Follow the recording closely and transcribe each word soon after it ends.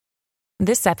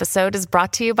This episode is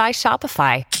brought to you by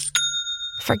Shopify.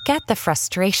 Forget the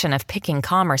frustration of picking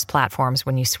commerce platforms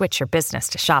when you switch your business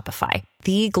to Shopify,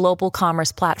 the global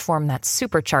commerce platform that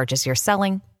supercharges your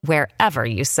selling wherever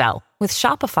you sell. With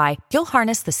Shopify, you'll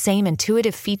harness the same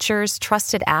intuitive features,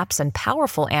 trusted apps, and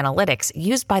powerful analytics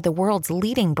used by the world's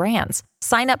leading brands.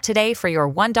 Sign up today for your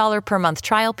 $1 per month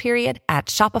trial period at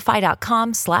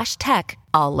shopify.com/tech,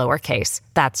 all lowercase.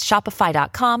 That's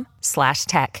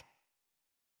shopify.com/tech.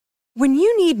 When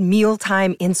you need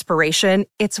mealtime inspiration,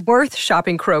 it's worth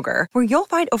shopping Kroger, where you'll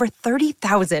find over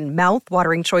 30,000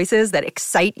 mouth-watering choices that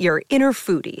excite your inner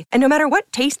foodie. And no matter what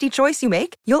tasty choice you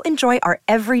make, you'll enjoy our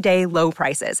everyday low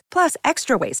prices, plus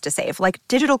extra ways to save, like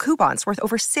digital coupons worth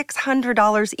over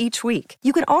 $600 each week.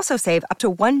 You can also save up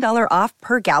to $1 off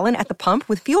per gallon at the pump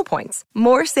with fuel points.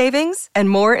 More savings and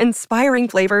more inspiring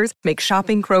flavors make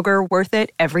shopping Kroger worth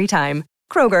it every time.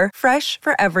 Kroger, fresh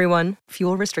for everyone.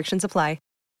 Fuel restrictions apply.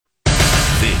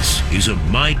 This is a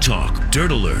My Talk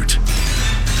Dirt Alert.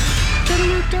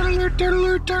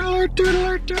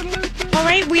 All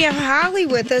right, we have Holly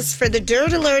with us for the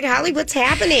Dirt Alert. Holly, what's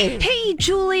happening? Hey,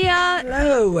 Julia.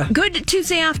 Hello. Good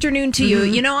Tuesday afternoon to you.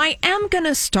 You know, I am going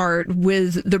to start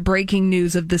with the breaking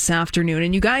news of this afternoon.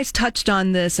 And you guys touched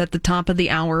on this at the top of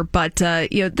the hour, but,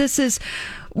 this is...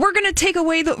 We're going to take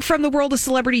away from the world of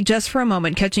celebrity just for a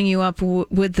moment, catching you up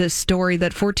with this story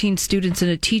that 14 students and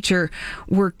a teacher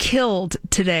were killed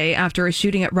today after a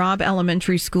shooting at Robb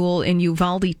Elementary School in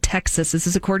Uvalde, Texas. This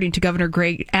is according to Governor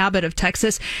Greg Abbott of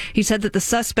Texas. He said that the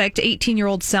suspect,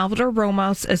 18-year-old Salvador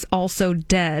Ramos, is also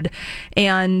dead.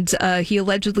 And he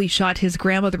allegedly shot his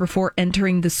grandmother before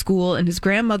entering the school, and his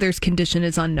grandmother's condition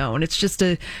is unknown. It's just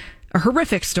a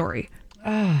horrific story.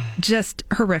 Just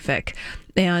horrific.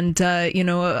 And,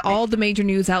 all the major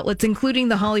news outlets, including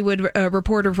the Hollywood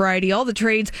Reporter, Variety, all the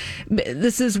trades,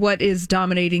 this is what is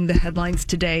dominating the headlines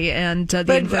today. And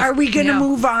are we going to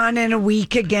move on in a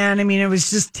week again? I mean, it was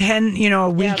just 10, a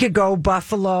week ago,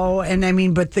 Buffalo.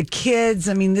 And but the kids,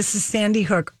 this is Sandy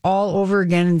Hook all over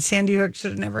again. And Sandy Hook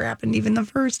should have never happened even the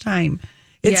first time.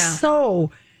 It's so...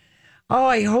 Oh,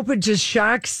 I hope it just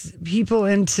shocks people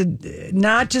into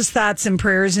not just thoughts and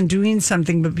prayers and doing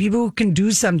something, but people who can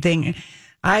do something,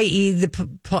 i.e. the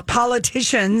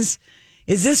politicians.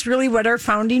 Is this really what our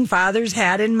founding fathers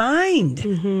had in mind?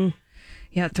 Mm-hmm.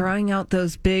 Yeah, throwing out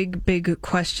those big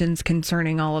questions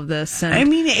concerning all of this. And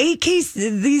AKs,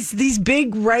 these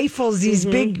big rifles, these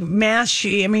big mass.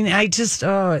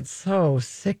 It's so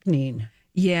sickening.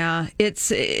 Yeah, it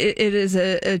is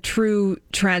a true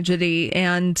tragedy,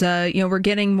 and we're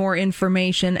getting more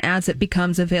information as it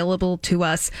becomes available to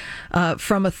us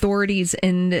from authorities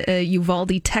in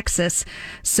Uvalde, Texas.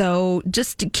 So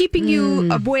just keeping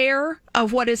you aware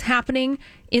of what is happening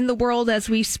in the world as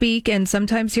we speak, and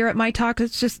sometimes here at My Talk,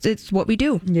 it's what we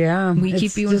do. Yeah, we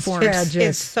keep you informed. Tragic.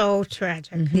 It's so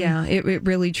tragic. Mm-hmm. Yeah, it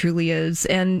really truly is,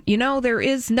 and there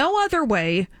is no other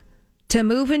way to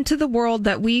move into the world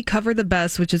that we cover the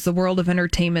best, which is the world of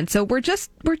entertainment. So we're just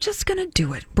going to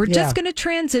do it. We're just going to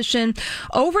transition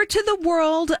over to the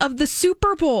world of the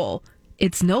Super Bowl.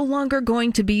 It's no longer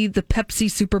going to be the Pepsi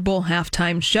Super Bowl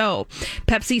halftime show.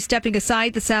 Pepsi stepping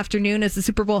aside this afternoon as the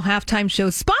Super Bowl halftime show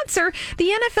sponsor,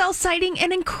 the NFL citing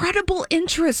an incredible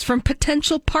interest from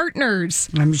potential partners.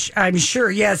 I'm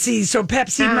sure. Yeah, see, so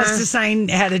Pepsi must have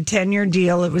had a 10-year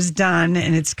deal. It was done,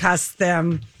 and it's cost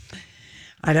them...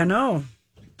 I don't know.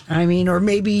 Or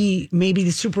maybe the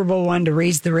Super Bowl wanted to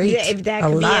raise the rate that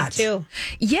could be it too.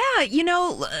 Yeah,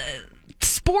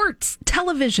 sports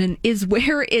television is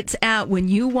where it's at when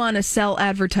you want to sell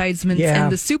advertisements,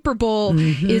 and the Super Bowl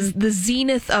is the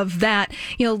zenith of that.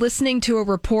 Listening to a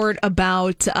report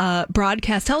about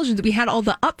broadcast television, that we had all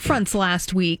the upfronts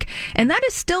last week, and that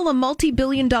is still a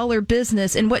multi-billion-dollar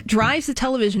business, and what drives the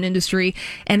television industry,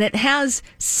 and it has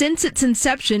since its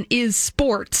inception, is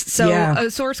sports. So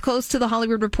a source close to the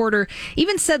Hollywood Reporter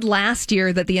even said last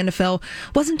year that the NFL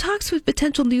was in talks with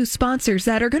potential new sponsors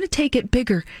that are going to take it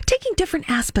bigger, taking different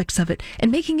aspects of it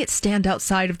and making it stand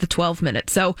outside of the 12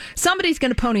 minutes. So somebody's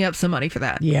going to pony up some money for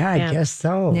that. Yeah, I guess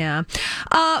so. Yeah.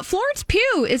 Florence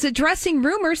Pugh is addressing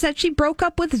rumors that she broke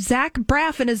up with Zach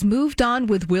Braff and has moved on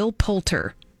with Will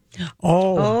Poulter.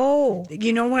 Oh.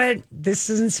 You know what? This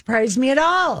doesn't surprise me at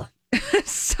all.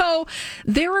 So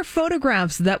there are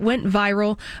photographs that went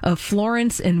viral of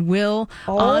Florence and Will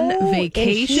on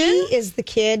vacation. And he is the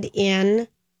kid in...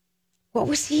 What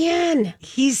was he in?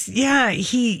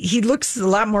 He looks a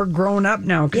lot more grown up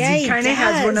now because he kind of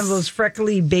has one of those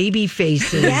freckly baby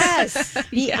faces. Yes,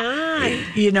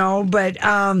 beyond. But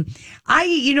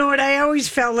I always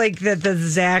felt like that the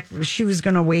Zach, she was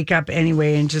going to wake up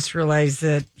anyway and just realize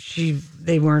that she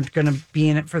they weren't going to be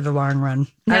in it for the long run.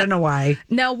 I don't know why.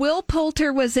 Now, Will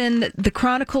Poulter was in The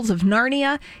Chronicles of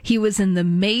Narnia. He was in The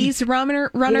Maze Runner.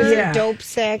 Yeah. Dope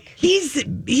sick. He's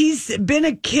been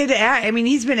a kid.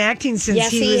 He's been acting since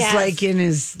he was like in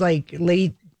his like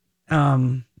late,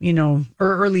 or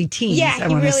early teens. Yeah, I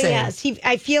he want to really say. has.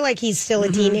 I feel like he's still a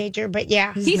teenager, but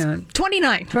yeah. He's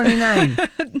 29. 29.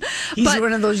 He's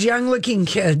one of those young-looking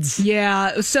kids.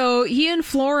 Yeah, so he and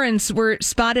Florence were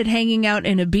spotted hanging out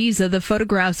in Ibiza. The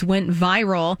photographs went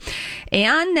viral.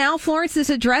 And now Florence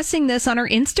is addressing this on her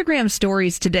Instagram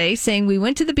stories today, saying, "We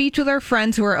went to the beach with our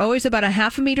friends who are always about a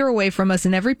half a meter away from us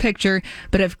in every picture,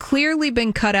 but have clearly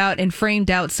been cut out and framed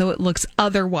out so it looks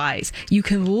otherwise. You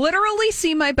can literally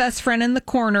see my best friend in the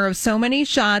corner of so many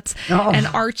shots and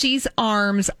Archie's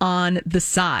arms on the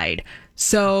side."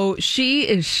 So she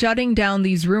is shutting down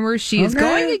these rumors. She is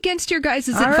going against your guys'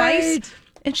 advice,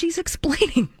 and she's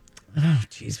explaining. Oh,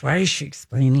 geez. Why is she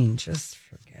explaining? Just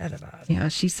forget about it. Yeah,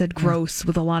 she said gross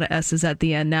with a lot of S's at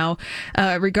the end. Now,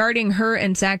 regarding her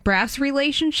and Zach Braff's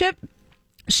relationship,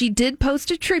 she did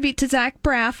post a tribute to Zach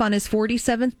Braff on his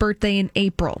 47th birthday in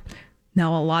April.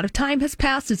 Now, a lot of time has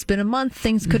passed. It's been a month.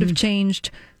 Things could have changed.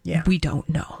 Yeah. We don't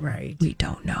know. Right. We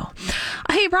don't know.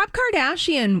 Hey, Rob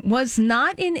Kardashian was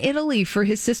not in Italy for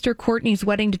his sister Kourtney's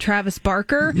wedding to Travis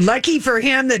Barker. Lucky for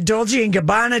him that Dolce &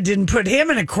 Gabbana didn't put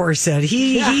him in a corset.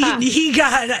 He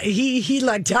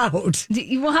lucked out.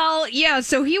 Well, yeah,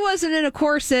 so he wasn't in a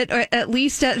corset, or at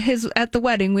least at the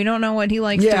wedding. We don't know what he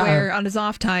likes to wear on his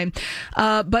off time.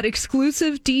 But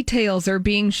exclusive details are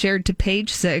being shared to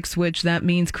Page Six, which that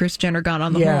means Kris Jenner got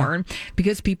on the horn,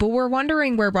 because people were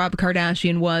wondering where Rob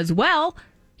Kardashian was. Well,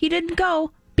 he didn't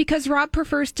go because Rob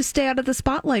prefers to stay out of the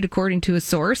spotlight, according to a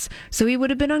source. So he would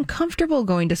have been uncomfortable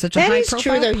going to such a high-profile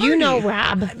party. That is true, though. You know,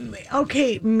 Rob.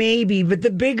 Okay, maybe, but the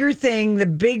bigger thing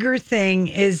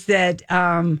is that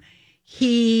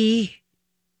he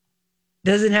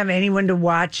doesn't have anyone to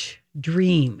watch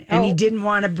Dream, and he didn't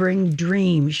want to bring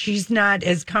Dream. She's not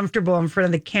as comfortable in front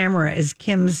of the camera as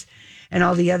Kim's and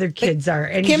all the other kids are.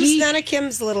 And none of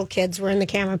Kim's little kids were in the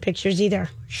camera pictures either.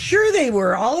 Sure they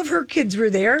were. All of her kids were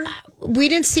there. We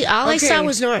didn't see. All I saw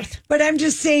was North. But I'm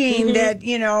just saying that,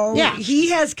 he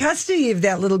has custody of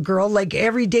that little girl like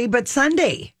every day but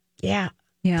Sunday. Yeah.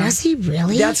 Does he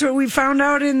really? That's what we found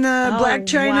out in the Black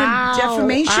China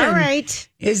defamation. All right.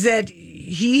 Is that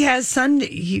he has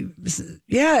Sunday. Isn't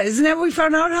that what we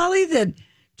found out, Holly? That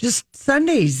just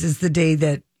Sundays is the day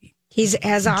that he's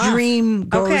as off. Dream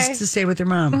goes to stay with her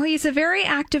mom. Well, he's a very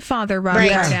active father, Rob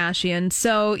Kardashian.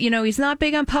 So, he's not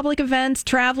big on public events,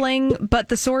 traveling, but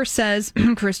the source says,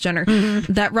 Kris Jenner,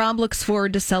 that Rob looks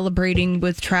forward to celebrating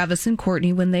with Travis and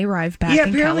Kourtney when they arrive back in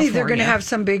California. Yeah, apparently they're going to have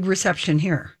some big reception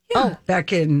here. Yeah.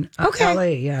 Back in LA,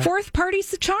 yeah. Fourth party's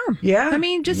the charm. Yeah. I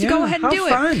mean, just go ahead and do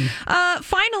fun. it.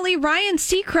 Finally, Ryan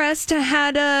Seacrest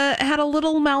had a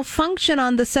little malfunction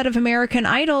on the set of American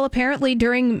Idol. Apparently,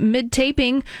 during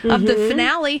mid-taping of the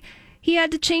finale, he had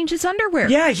to change his underwear.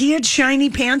 Yeah, he had shiny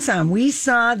pants on. We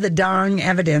saw the dong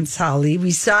evidence, Holly.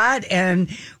 We saw it, and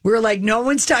we were like, no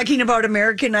one's talking about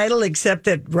American Idol except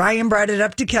that Ryan brought it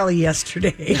up to Kelly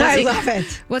yesterday. I love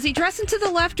it. Was he dressing to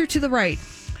the left or to the right?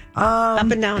 Up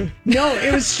and down. No,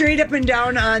 it was straight up and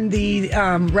down on the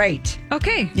right.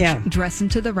 Okay. Yeah. Dressing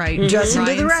to the right. Dressing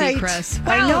to the right. Seacrest.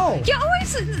 I know. You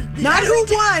always... Not who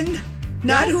won.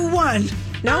 Not who won.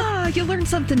 No. You learn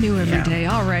something new every day.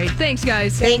 All right. Thanks,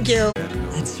 guys. Thank you.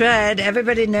 That's right.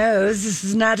 Everybody knows this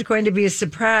is not going to be a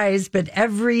surprise, but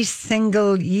every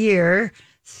single year,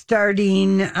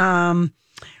 starting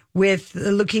with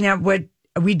looking at what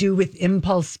we do with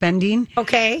impulse spending.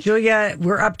 Okay. Julia,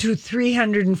 we're up to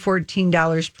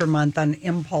 $314 per month on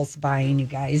impulse buying, you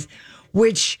guys,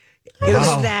 which is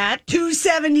that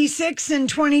 $276 in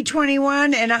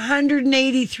 2021 and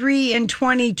 $183 in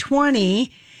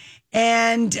 2020.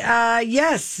 And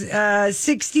yes,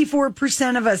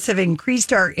 64% of us have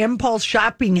increased our impulse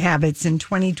shopping habits in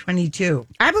 2022.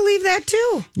 I believe that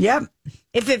too. Yep.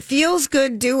 If it feels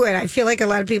good, do it. I feel like a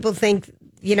lot of people think,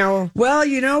 Well,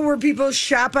 where people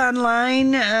shop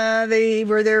online,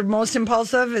 where they're most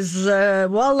impulsive is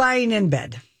while lying in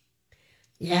bed.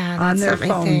 Yeah, on that's their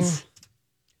not my thing. phones.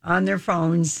 On their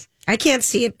phones. I can't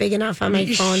see it big enough on my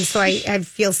phone, so I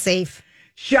feel safe.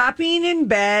 Shopping in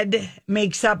bed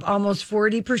makes up almost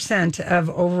 40% of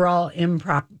overall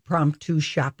impromptu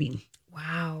shopping.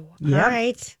 Wow. Yep. All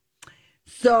right.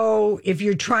 So if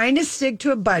you're trying to stick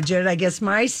to a budget, I guess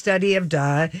my study of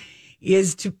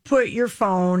is to put your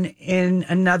phone in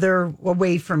another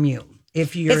away from you.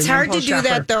 If you're it's hard to do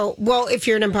that though. Well, if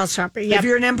you're an impulse shopper, if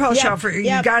you're an impulse shopper,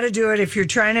 you got to do it. If you're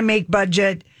trying to make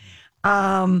budget,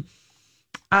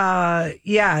 it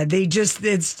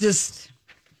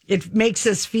makes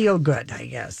us feel good, I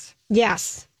guess.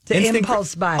 Yes.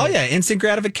 Impulse buy. Oh, yeah. Instant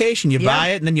gratification. You buy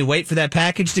it and then you wait for that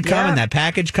package to come and that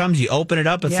package comes. You open it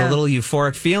up. It's a little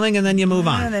euphoric feeling and then you move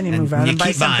on. And then you move on and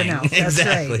buy something else. That's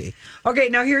exactly. Right. Okay,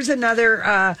 now here's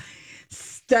another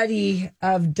study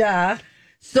of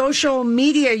social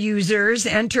media users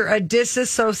enter a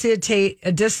dissociative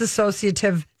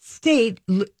state,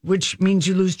 which means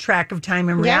you lose track of time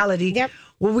and reality. Yep.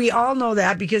 Well, we all know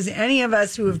that because any of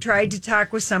us who have tried to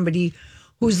talk with somebody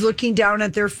who's looking down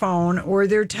at their phone or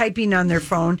they're typing on their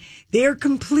phone, they're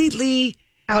completely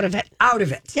out of it.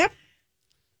 Yep.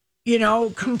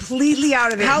 Completely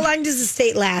out of it. How long does the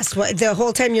state last? What, the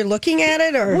whole time you're looking at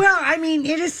it? Or Well, I mean,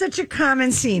 it is such a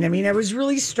common scene. I mean, I was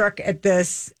really struck at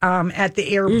this at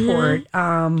the airport.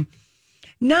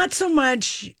 Not so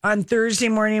much on Thursday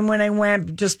morning when I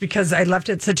went, just because I left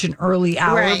at such an early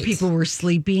hour. Right. People were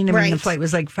sleeping. I mean, the flight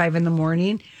was like 5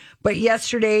 a.m. But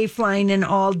yesterday, flying in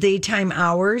all daytime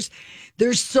hours,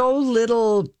 there's so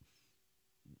little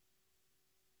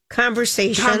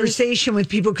conversation with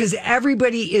people because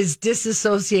everybody is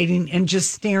disassociating and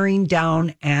just staring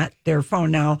down at their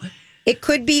phone. Now, it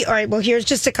could be, all right, well, here's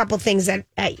just a couple things that,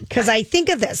 because I think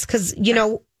of this, because,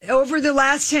 over the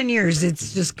last 10 years,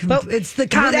 it's just, it's the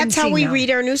common that's how we now. read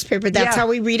our newspaper. That's how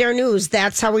we read our news.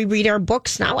 That's how we read our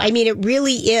books now. I mean, it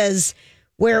really is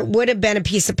where it would have been a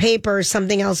piece of paper or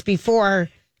something else before.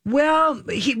 Well,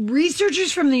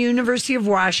 researchers from the University of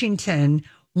Washington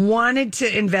wanted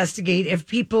to investigate if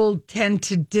people tend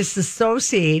to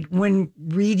disassociate when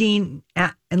reading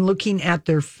and looking at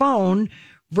their phone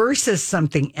versus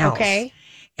something else. Okay.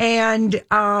 And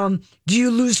do you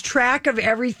lose track of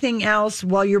everything else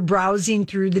while you're browsing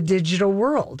through the digital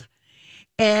world?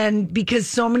 And because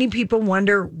so many people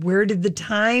wonder, where did the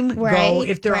time go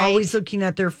if they're always looking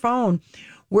at their phone?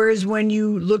 Whereas when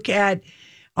you look at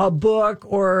a book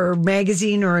or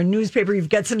magazine or a newspaper, you've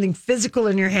got something physical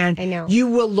in your hand. I know. You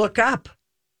will look up.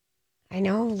 I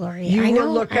know, Lori. You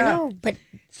will look up. But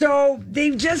so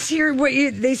they just hear what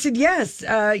they said. Yes,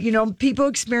 people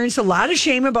experience a lot of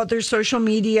shame about their social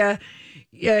media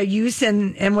use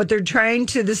and what they're trying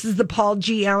to. This is the Paul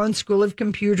G. Allen School of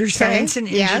Computer Science and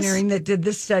Engineering that did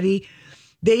this study.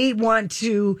 They want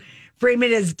to frame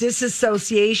it as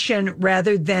disassociation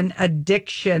rather than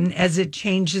addiction, as it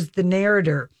changes the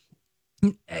narrative.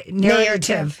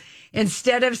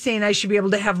 Instead of saying I should be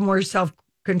able to have more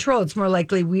self-control, it's more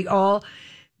likely we all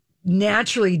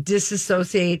naturally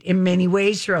disassociate in many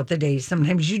ways throughout the day.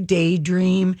 Sometimes you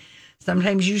daydream.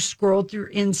 Sometimes you scroll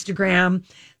through Instagram.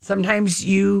 Sometimes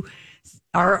you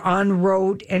are on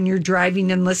road and you're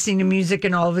driving and listening to music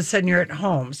and all of a sudden you're at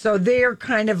home. So they're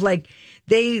kind of like,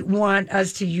 they want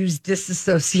us to use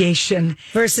disassociation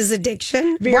versus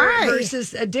addiction. Why?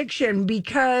 Versus addiction,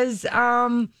 because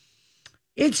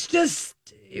it's just,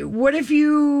 what if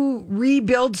you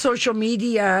rebuild social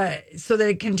media so that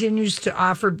it continues to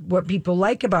offer what people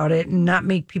like about it and not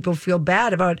make people feel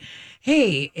bad about,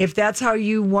 hey, if that's how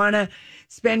you want to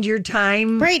spend your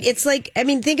time. Right. It's like, I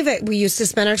mean, think of it. We used to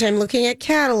spend our time looking at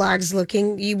catalogs, we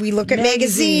look at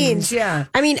magazines. Yeah.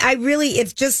 I mean,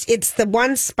 it's the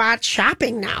one spot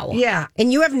shopping now. Yeah.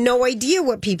 And you have no idea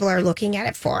what people are looking at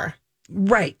it for.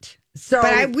 Right. So,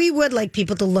 but we would like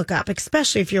people to look up,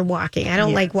 especially if you're walking. I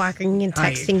don't like walking and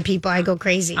texting people. I go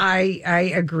crazy.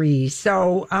 I agree.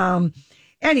 So,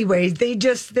 anyway,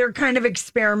 they're kind of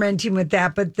experimenting with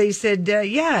that, but they said,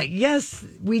 yes,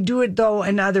 we do it though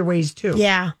in other ways too.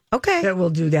 Yeah. Okay. That we'll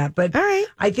do that. But all right.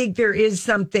 I think there is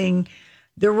something,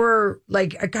 there were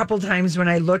like a couple times when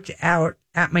I looked out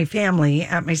at my family,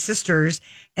 at my sisters,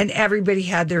 and everybody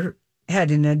had their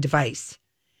head in a device.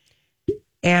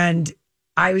 And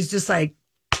I was just like,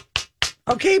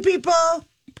 okay, people.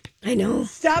 I know.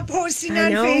 Stop posting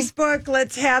on Facebook.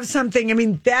 Let's have something. I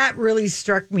mean, that really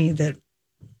struck me that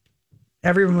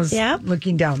everyone was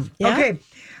looking down. Yeah.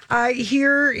 Okay.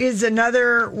 Here is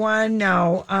another one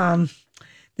now.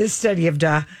 This study of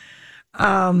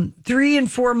 3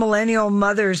 and 4 millennial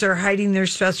mothers are hiding their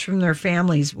stress from their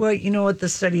families. Well, you know what the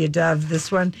study of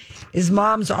this one is,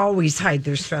 moms always hide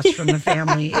their stress from the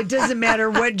family. It doesn't matter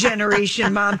what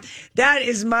generation mom. That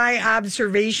is my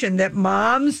observation, that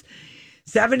moms,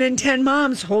 7 in 10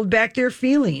 moms hold back their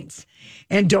feelings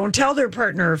and don't tell their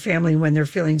partner or family when they're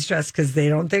feeling stressed because they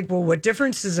don't think, well, what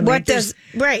difference does it make?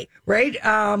 Right.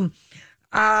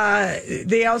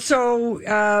 They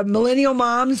also, millennial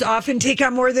moms often take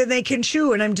on more than they can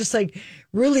chew. And I'm just like,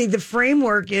 really, the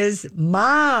framework is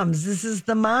moms. This is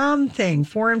the mom thing.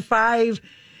 4 and 5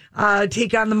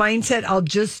 take on the mindset, I'll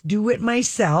just do it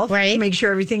myself. Right. Make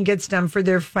sure everything gets done for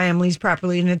their families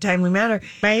properly in a timely manner.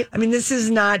 Right. I mean, this is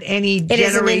not any It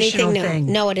isn't generational anything new.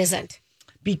 thing. No, it isn't.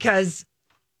 Because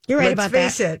You're right let's about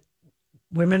face that. it,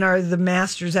 women are the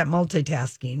masters at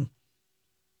multitasking.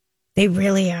 They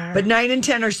really are. But 9 and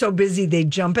 10 are so busy, they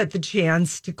jump at the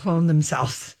chance to clone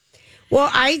themselves. Well,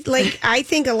 I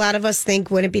think a lot of us think,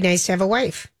 wouldn't it be nice to have a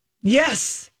wife?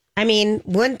 Yes. I mean,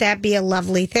 wouldn't that be a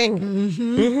lovely thing?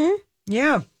 Mm-hmm.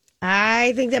 Yeah.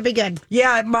 I think that'd be good.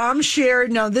 Yeah, moms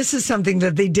shared. Now, this is something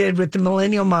that they did with the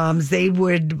millennial moms. They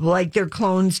would like their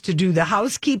clones to do the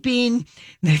housekeeping.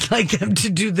 They'd like them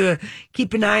to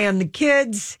keep an eye on the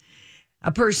kids,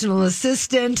 a personal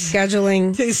assistant,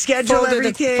 Scheduling. to schedule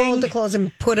everything. Fold the clothes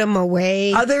and put them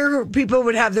away. Other people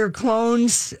would have their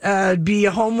clones be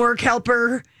a homework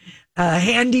helper, a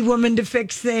handy woman to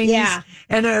fix things,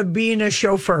 and being a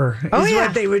chauffeur is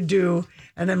what they would do.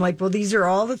 And I'm like, well, these are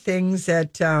all the things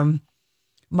that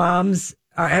moms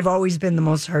have always been the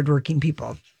most hardworking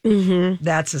people. Mm-hmm.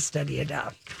 That's a study of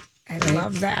that. I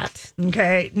love that.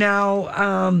 Okay.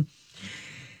 Now,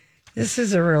 this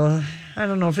is a real, I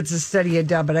don't know if it's a study of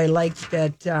that, but I like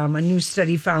that a new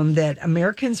study found that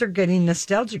Americans are getting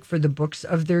nostalgic for the books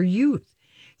of their youth.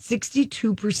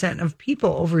 62% of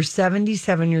people over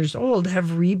 77 years old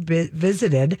have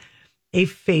revisited a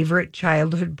favorite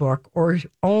childhood book or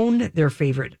own their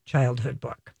favorite childhood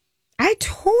book. I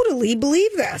totally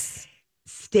believe this.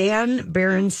 Stan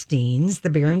Berenstein's The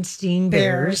Berenstein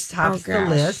Bears tops the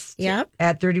list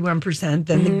at 31%.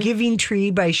 Then The Giving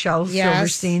Tree by Shel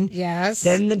Silverstein. Yes.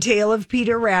 Then The Tale of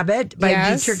Peter Rabbit by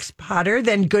Dietrich Potter.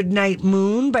 Then Goodnight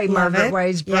Moon by Margaret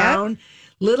Wise Brown.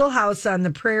 Little House on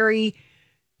the Prairie,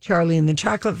 Charlie and the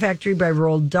Chocolate Factory by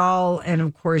Roald Dahl. And,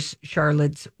 of course,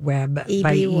 Charlotte's Web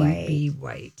by E.B.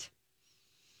 White.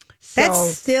 So, that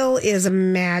still is a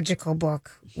magical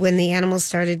book. When the animals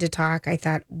started to talk, I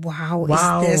thought, wow.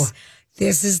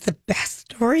 This is the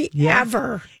best story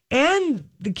ever. And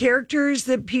the characters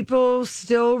that people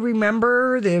still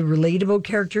remember, the relatable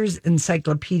characters,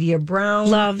 Encyclopedia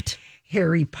Brown. Loved.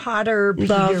 Harry Potter,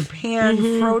 Peter Pan,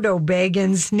 Frodo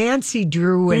Baggins, Nancy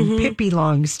Drew, and Pippi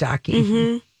Longstocking.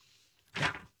 Mm-hmm.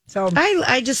 Yeah. So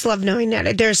I just love knowing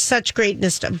that. There's such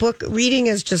greatness. Book reading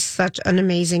is just such an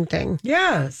amazing thing.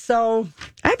 Yeah. So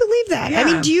I believe that. Yeah. I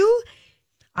mean, do you?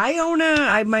 I own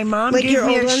my mom like gave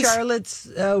me a ones? Charlotte's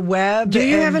Web. Do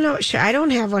you have I don't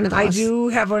have one of those. I do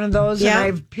have one of those, and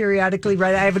I've periodically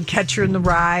read. I have a Catcher in the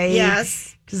Rye.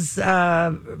 Yes, because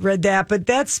read that, but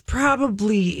that's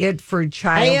probably it for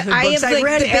childhood books. I have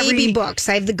read the baby books.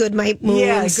 I have the Good Night Moon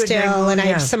and I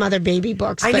have some other baby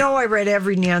books. I know I read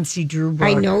every Nancy Drew book.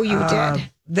 I know you did.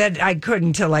 That I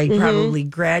couldn't till I probably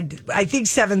I think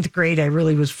 7th grade, I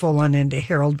really was full on into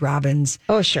Harold Robbins.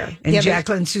 Oh, sure. And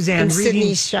Jacqueline Suzanne and reading.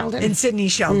 Sidney Sheldon. And Sidney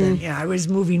Sheldon. Yeah, I was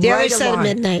moving the right other side along. of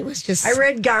midnight was just... I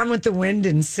read Gone with the Wind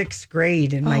in 6th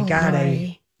grade, and my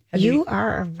God, you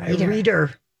are a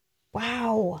reader.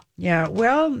 Wow. Yeah,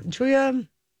 well, Julia...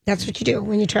 That's what you do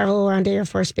when you travel around Air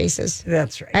Force bases.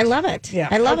 That's right. I love it. Yeah.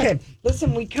 I love it.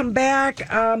 Listen, we come back.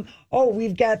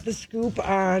 We've got the scoop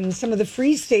on some of the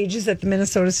free stages at the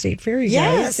Minnesota State Fair, you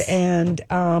guys. And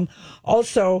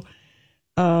also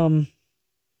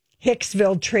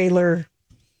Hicksville Trailer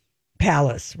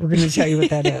Palace. We're going to tell you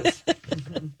what that is.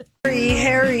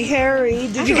 Harry.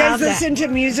 Did you guys listen to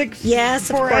music yes,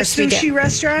 for a sushi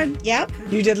restaurant? Yep.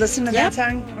 You did listen to that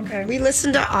song? Okay. We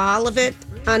listened to all of it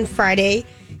on Friday.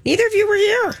 Neither of you were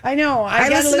here. I know. I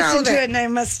got to listen to it, and I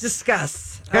must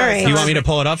discuss. All right. You want me to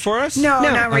pull it up for us? No,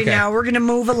 not right now. We're going to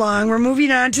move along. We're moving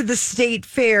on to the State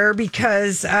Fair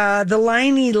because the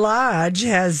Liney Lodge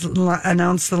has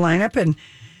announced the lineup. And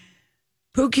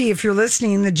Pookie, if you're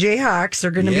listening, the Jayhawks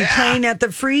are going to be playing at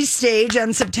the Free Stage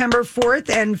on September 4th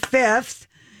and 5th.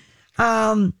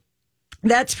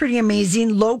 That's pretty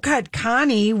amazing. Low Cut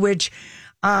Connie, which...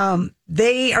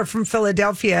 they are from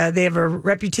Philadelphia. They have a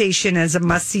reputation as a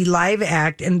must-see live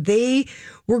act, and they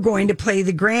were going to play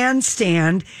the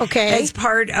Grandstand as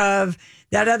part of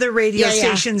that other radio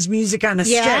station's Music on a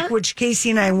Stick, which Casey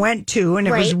and I went to, and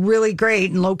it was really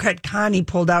great. And Low Cut Connie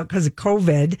pulled out because of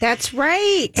COVID. That's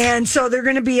right. And so they're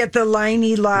going to be at the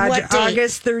Liney Lodge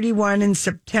August 31 and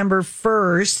September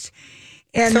 1st.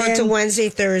 And so it's a Wednesday,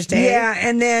 Thursday. Yeah,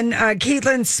 and then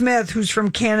Caitlin Smith, who's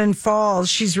from Cannon Falls,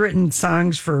 she's written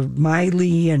songs for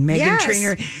Miley and Meghan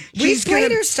Trainor. We've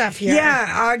played her stuff here. Yeah,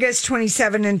 August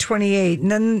 27 and 28.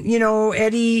 And then,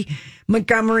 Eddie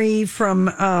Montgomery from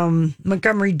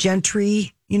Montgomery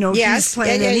Gentry, he's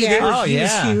playing.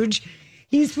 He's huge.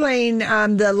 He's playing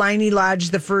the Liney Lodge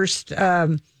the first, I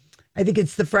think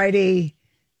it's the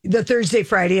Thursday,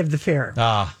 Friday of the fair.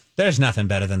 There's nothing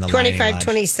better than the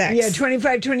 25-26. Yeah,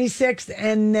 25-26.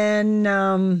 And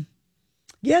then,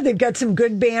 they've got some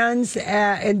good bands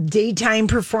and daytime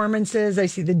performances. I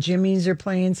see the Jimmies are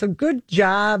playing. So good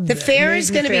job. The fair is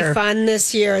going to be fun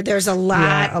this year. There's a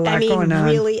lot. Going on.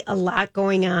 Really a lot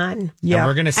going on. Yeah, and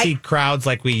we're going to see crowds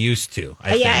like we used to.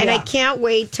 I think. I can't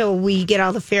wait till we get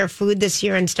all the fair food this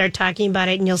year and start talking about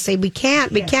it. And you'll say, we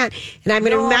can't. And I'm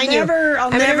going to remind you.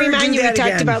 I'm going to remind you we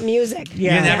talked about music.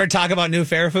 Yeah. You never talk about new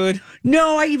fair food?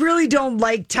 No, I really don't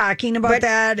like talking about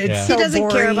that. It's so he doesn't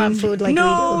boring. care about food like we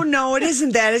do. No, it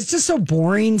isn't that. It's just so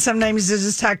boring sometimes to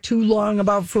just talk too long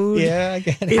about food. Yeah, I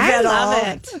get it. I love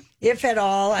it. If at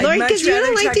all. Lori, because you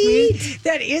don't like to eat.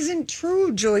 That isn't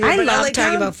true, Julia. I but love like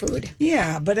talking about food.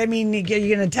 Yeah, but I mean, you're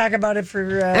going to talk about it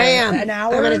for I am. an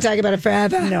hour? I'm going to talk about it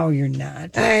forever. No, you're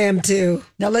not. I am too.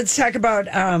 Now let's talk about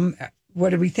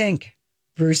what do we think?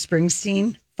 Bruce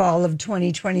Springsteen, fall of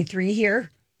 2023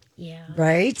 here. Yeah.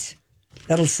 Right?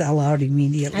 That'll sell out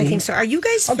immediately. I think so. Are you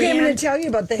guys Okay, I'm going to tell you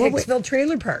about the Hicksville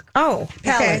Trailer Park. Oh,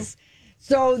 Palace. Okay.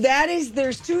 So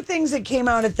there's two things that came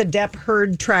out at the Depp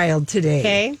Heard trial today.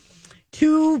 Okay.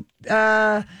 Two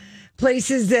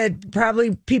places that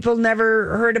probably people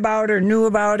never heard about or knew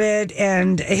about it,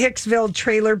 and Hicksville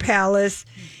Trailer Palace.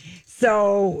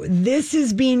 So this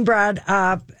is being brought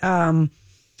up.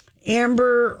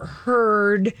 Amber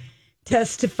Heard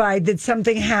testified that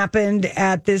something happened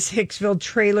at this Hicksville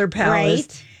Trailer Palace,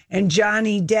 right. And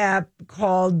Johnny Depp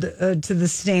called to the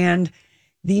stand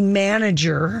the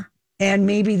manager and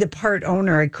maybe the part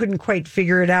owner. I couldn't quite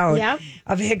figure it out. Yep.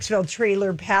 Of Hicksville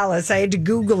Trailer Palace. I had to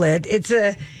Google it. It's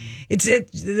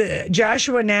the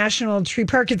Joshua National Tree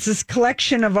Park. It's this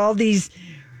collection of all these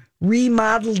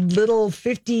remodeled little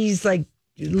 50s like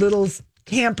little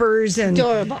campers and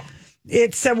adorable.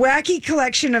 It's a wacky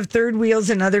collection of third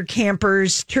wheels and other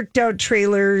campers, tricked out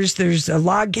trailers. There's a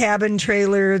log cabin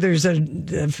trailer. There's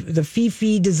the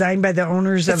Fifi designed by the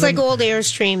owners of. It's like old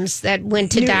Airstreams that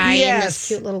went to die in this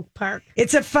cute little park.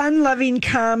 It's a fun-loving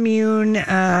commune.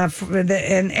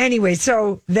 And anyway,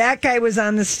 so that guy was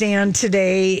on the stand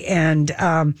today, and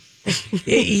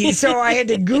so I had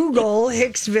to Google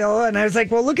Hicksville, and I was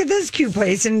like, well, look at this cute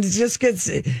place, and it just gets.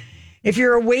 If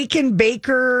you're a Waken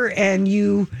baker and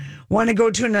you want to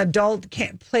go to an adult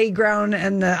playground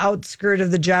and the outskirt of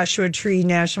the Joshua Tree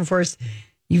National Forest,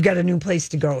 you've got a new place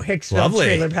to go. Hicksville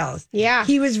Trailer Palace. Yeah.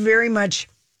 He was very much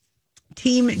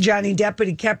team Johnny Depp, but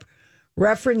he kept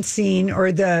referencing,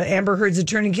 or the Amber Heard's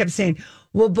attorney kept saying,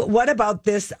 well, but what about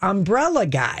this umbrella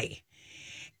guy?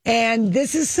 And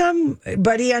this is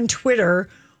somebody on Twitter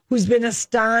who's been a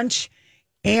staunch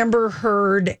Amber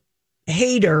Heard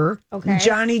hater,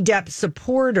 Johnny Depp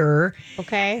supporter.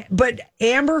 Okay. But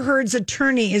Amber Heard's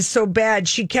attorney is so bad,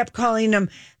 she kept calling him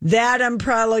that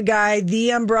umbrella guy,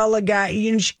 the umbrella guy.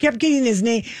 You know, she kept getting his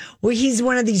name. Well, he's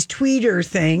one of these tweeter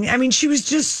thing. I mean, she was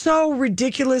just so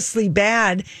ridiculously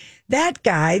bad. That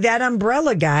guy, that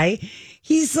umbrella guy,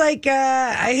 he's like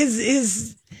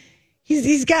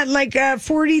He's got like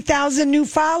 40,000 new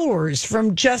followers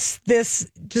from just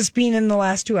being in the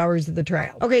last 2 hours of the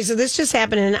trial. Okay, so this just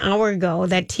happened an hour ago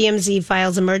that TMZ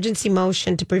files emergency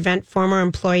motion to prevent former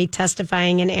employee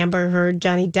testifying in Amber Heard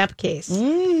Johnny Depp case.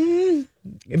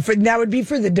 Mm-hmm. That would be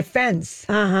for the defense.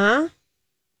 Uh-huh.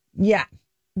 Yeah.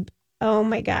 Oh,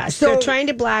 my gosh. So, they're trying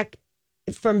to block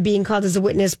from being called as a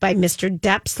witness by Mr.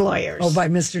 Depp's lawyers. Oh, by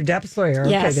Mr. Depp's lawyer.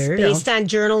 Yes, okay, there you based on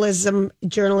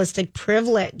journalistic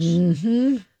privilege.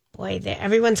 Mm-hmm. Boy,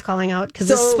 everyone's calling out because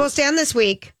this is supposed to end this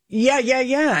week. Yeah.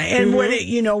 And what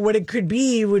it could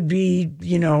be would be,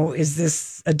 is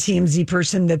this a TMZ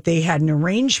person that they had an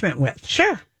arrangement with?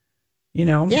 Sure.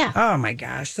 Yeah. Oh my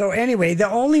gosh. So anyway, the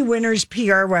only winners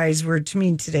PR wise were to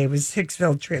me today was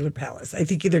Hicksville Trailer Palace. I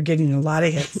think they're getting a lot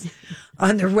of hits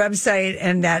on their website,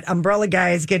 and that umbrella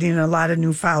guy is getting a lot of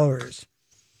new followers.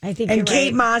 I think. And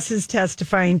Kate Moss is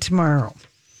testifying tomorrow,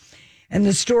 and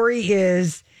the story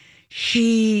is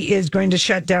she is going to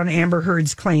shut down Amber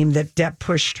Heard's claim that Depp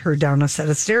pushed her down a set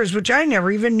of stairs, which I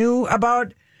never even knew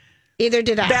about. Either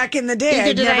did I. Back in the day,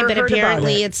 Either did I. But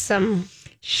apparently, it's some.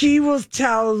 She will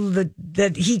tell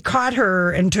that he caught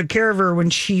her and took care of her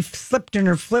when she slipped in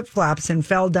her flip-flops and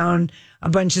fell down a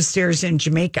bunch of stairs in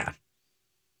Jamaica.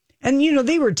 And,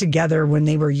 they were together when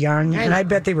they were young, and I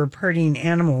bet they were partying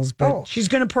animals. But she's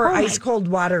going to pour ice-cold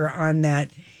water on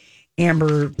that,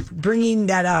 Amber, bringing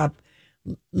that up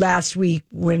last week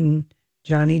when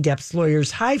Johnny Depp's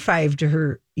lawyers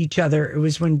high-fived each other. It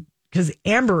was because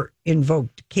Amber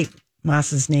invoked Kate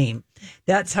Moss's name.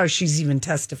 That's how she's even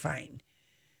testifying.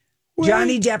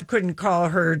 Johnny Depp couldn't call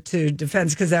her to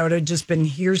defense because that would have just been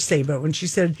hearsay. But when she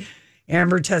said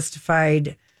Amber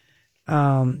testified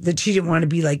that she didn't want to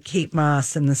be like Kate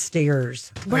Moss and the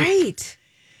Stairs. Right.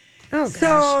 Oh, gosh.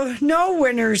 So no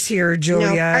winners here,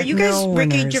 Julia. No. Are you guys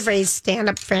Ricky winners. Gervais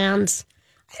stand-up fans?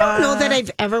 I don't know that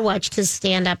I've ever watched his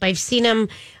stand-up. I've seen him.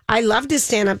 I loved his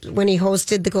stand-up when he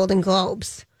hosted the Golden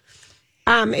Globes.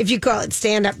 If you call it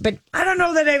stand-up, but I don't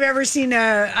know that I've ever seen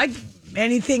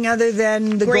anything other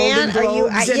than the Grant, Golden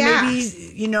Globes and yeah. maybe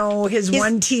his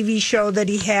one TV show that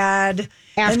he had,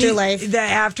 Afterlife. the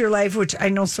Afterlife, which I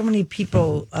know so many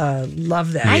people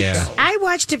love that. I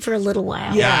watched it for a little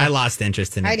while. Yeah, I lost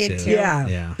interest in it. I did too.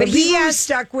 Yeah. But he has has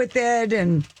stuck with it,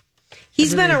 and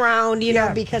he's been around, you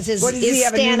know, because his what does he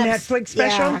have, a new stand-up Netflix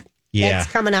special? Yeah.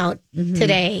 that's coming out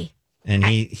today. And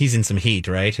he's in some heat,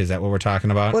 right? Is that what we're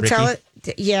talking about? We'll Ricky? tell it.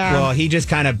 Yeah. Well, he just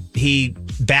he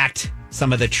backed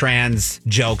some of the trans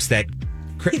jokes that.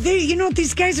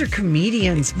 These guys are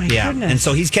comedians. My goodness. And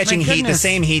so he's catching My heat, the goodness.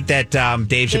 same heat that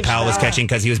Dave Chappelle was catching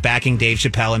because he was backing Dave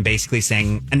Chappelle and basically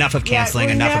saying enough of canceling,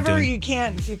 enough of doing. You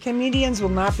can't. The comedians will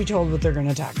not be told what they're going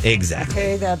to talk about. Exactly.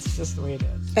 Okay, that's just the way it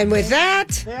is. And with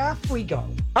that, Off we go.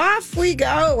 off we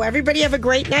go. Everybody have a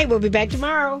great night. We'll be back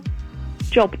tomorrow.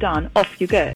 Job done. Off you go.